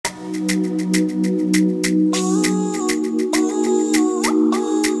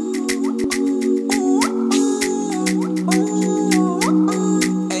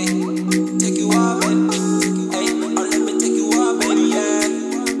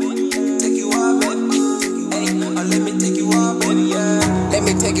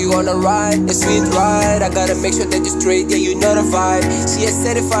On a ride, a sweet ride. I gotta make sure that you're straight, yeah, you know the vibe. She a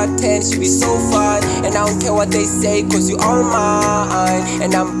certified 10, she be so fine. And I don't care what they say, cause you all mine.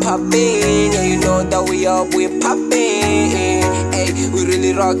 And I'm poppin', yeah, you know that we up, we're poppin'. Hey, we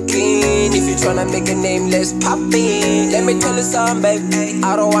really rockin'. If you tryna make a name, let's pop in. Let me tell you something, baby.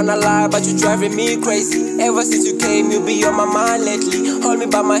 I don't wanna lie, but you driving me crazy. Ever since you came, you be on my mind lately. Hold me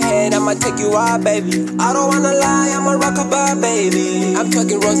by my hand, I'ma take you out, baby. I don't wanna lie, I'm a rockabye, baby. I'm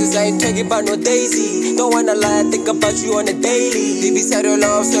talking roses, I ain't talking about no daisy. Don't wanna lie, I think about you on a daily. Deep inside your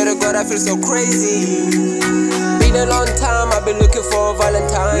love, swear to God, I feel so crazy. Been a long time, I've been looking for a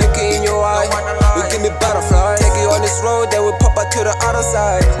Valentine. Looking in your eye, you give me butterflies. Take you on this road, then we pop out to the other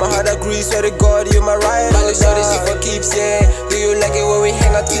side. My heart agrees, swear to God, you're my ride. I'll show this shit for keeps, yeah. Do you like it when we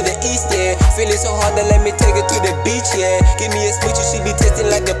hang out to the east, yeah? Feeling so hard, then let me take it to the beach, yeah. Give me a smoochie, she be tasting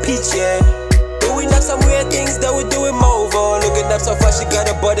like a peach, yeah. Doing up some weird things that we do in Movo. Looking up so far, she got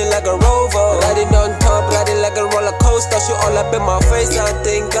a body like a rover. Riding on top, riding like a roller coaster. She all up in my face, I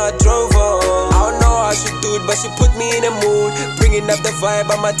think I drove her. I don't know how she do it, but she put me in the mood. Bringing up the vibe,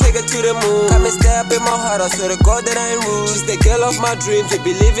 I'ma take her to the moon. Come and stay up in my heart, I swear to God that I ain't rude. She's the girl of my dreams, we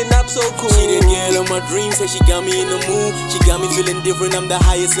be living up so cool. She the girl of my dreams, say she got me in the mood. She got me feeling different, I'm the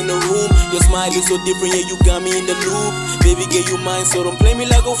highest in the room. Your smile is so different, yeah, you got me in the loop. Baby, get you mine, so don't play me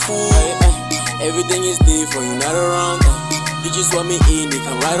like a fool. Everything is different, you're not around. You just want me in, you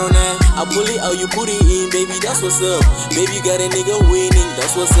can ride on that. I pull it out, you put it in, baby, that's what's up. Baby, got a nigga winning,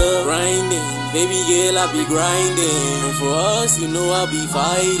 that's what's up. Grinding, baby girl, I be grinding. And for us, you know I be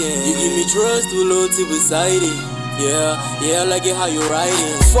fighting. You give me trust, too low to beside it. Yeah, I like it how you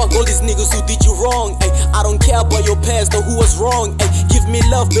riding. Fuck all these niggas who did you wrong. Ay, I don't care about your past or who was wrong. Ay, give me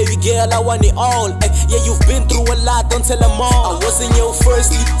love, baby girl, I want it all. Ay, yeah, you've been through a lot, don't tell them all. I wasn't your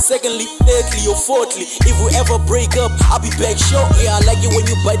firstly, secondly, thirdly, or fourthly. If we ever break up, I'll be back short. Yeah, I like it when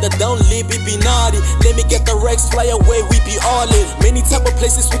you bite the down lip, it be naughty. Let me get the Rex, fly away, we be all in. Many type of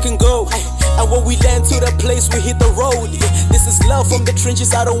places we can go. Ay, and when we land to the place, we hit the road. Yeah, this is love from the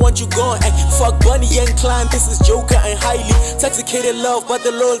trenches, I don't want you gone. Ay, fuck Bunny and Climb, this is Joker and highly intoxicated love, but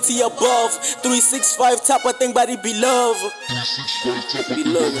the loyalty above. 365 top, I think body be love. 365 top, be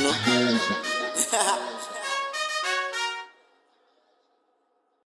love, you know.